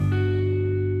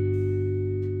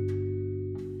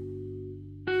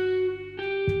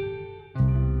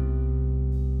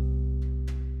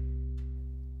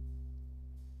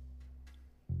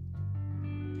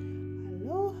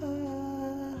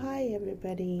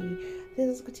everybody. This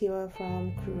is Kativa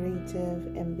from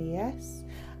KreativeMBS,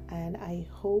 and I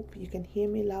hope you can hear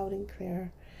me loud and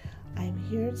clear. I'm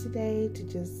here today to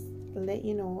just let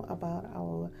you know about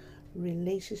our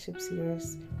relationship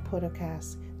series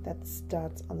podcast that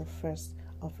starts on the 1st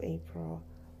of April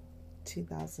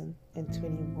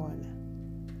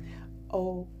 2021.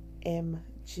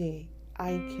 OMG,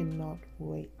 I cannot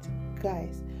wait.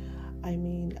 Guys,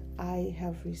 I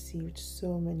have received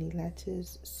so many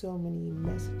letters, so many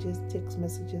messages, text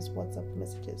messages, WhatsApp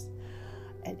messages,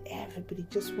 and everybody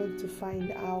just wants to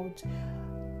find out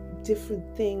different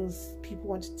things. People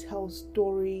want to tell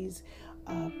stories.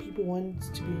 People want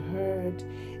to be heard.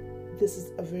 This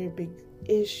is a very big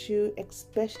issue,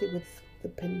 especially with the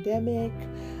pandemic.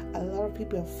 A lot of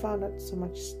people have found out so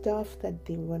much stuff that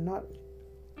they were not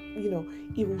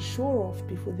even sure of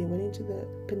before they went into the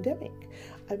pandemic.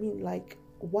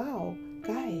 Wow,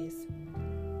 guys,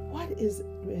 what is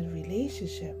a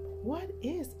relationship? What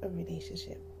is a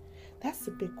relationship? That's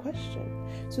the big question.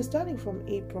 So starting from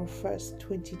April 1st,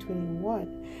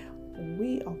 2021,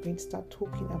 we are going to start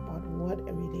talking about what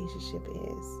a relationship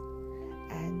is.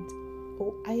 And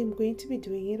I am going to be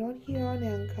doing it on here on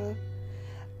Anchor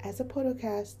as a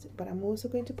podcast, but I'm also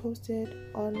going to post it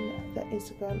on the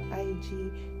Instagram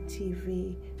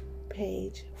IGTV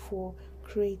page for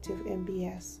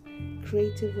KreativeMBS.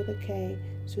 Creative with a K,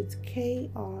 so it's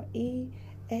KreativeMBS.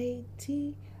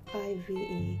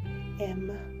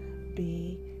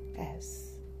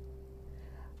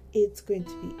 It's going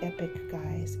to be epic,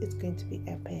 guys. It's going to be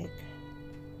epic.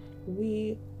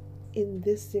 We, in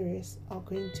this series, are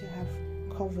going to have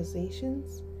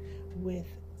conversations with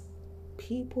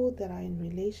people that are in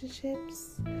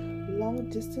relationships, long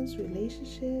distance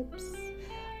relationships,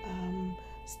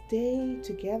 stay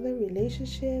together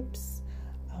relationships,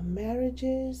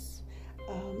 marriages,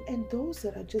 and those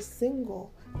that are just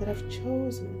single, that have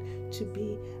chosen to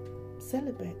be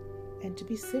celibate and to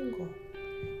be single.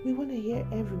 We want to hear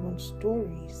everyone's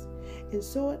stories. And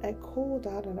so I called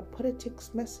out and I put a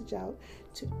text message out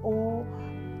to all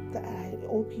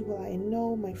people I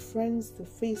know, my friends, the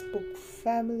Facebook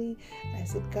family. And I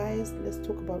said, guys, let's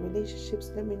talk about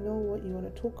relationships. Let me know what you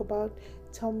want to talk about.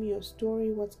 Tell me your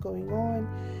story, what's going on.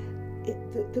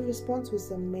 The response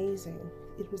was amazing.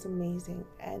 It was amazing.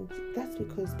 And that's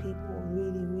because people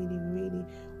really, really, really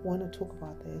want to talk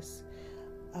about this.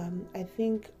 I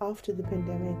think after the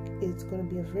pandemic, it's going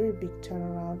to be a very big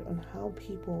turnaround on how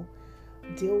people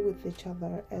deal with each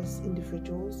other as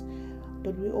individuals,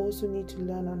 but we also need to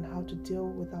learn on how to deal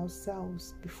with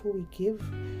ourselves before we give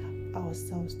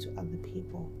ourselves to other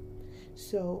people.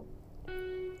 So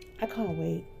I can't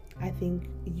wait. I think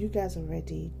you guys are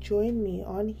ready. Join me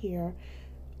on here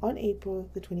on April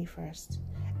the 21st,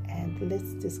 and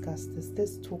let's discuss this.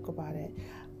 Let's talk about it.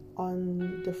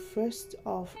 On the 1st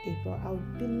of April, I'll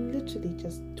be literally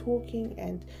just talking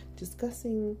and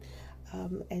discussing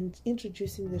and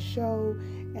introducing the show,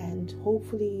 and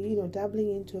hopefully,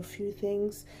 dabbling into a few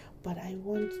things. But I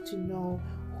want to know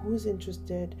who's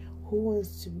interested, who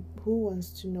wants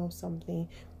to know something.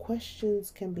 Questions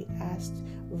can be asked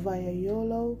via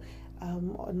YOLO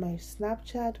on my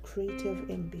Snapchat,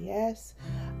 KreativeMBS,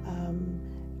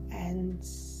 and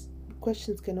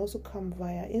questions can also come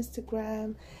via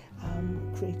Instagram,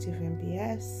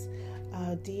 KreativeMBS,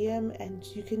 DM, and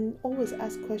you can always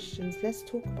ask questions. Let's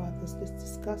talk about this. Let's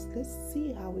discuss. Let's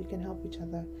see how we can help each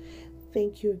other.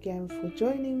 Thank you again for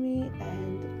joining me,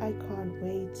 and I can't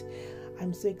wait.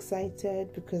 I'm so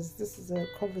excited because this is a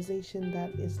conversation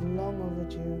that is long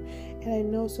overdue, and I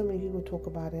know so many people talk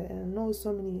about it, and I know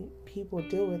so many people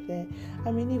deal with it.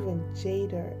 Even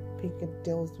Jada Pinkett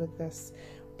deals with this,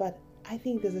 but I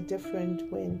think there's a difference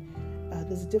when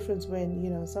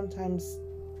sometimes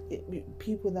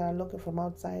people that are looking from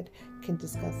outside can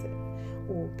discuss it,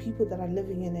 or people that are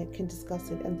living in it can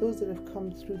discuss it, and those that have come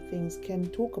through things can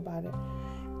talk about it.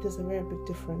 There's a very big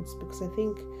difference, because I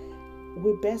think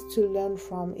we're best to learn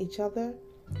from each other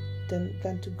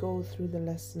than to go through the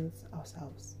lessons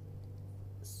ourselves.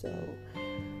 So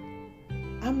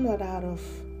I'm not out of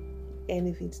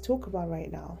anything to talk about right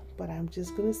now, but I'm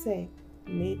just going to say,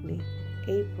 meet me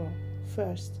April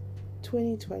 1st,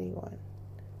 2021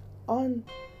 on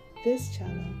this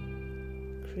channel,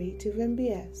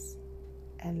 KreativeMBS,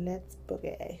 and let's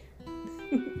boogie.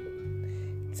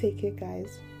 Take care,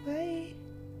 guys. Bye.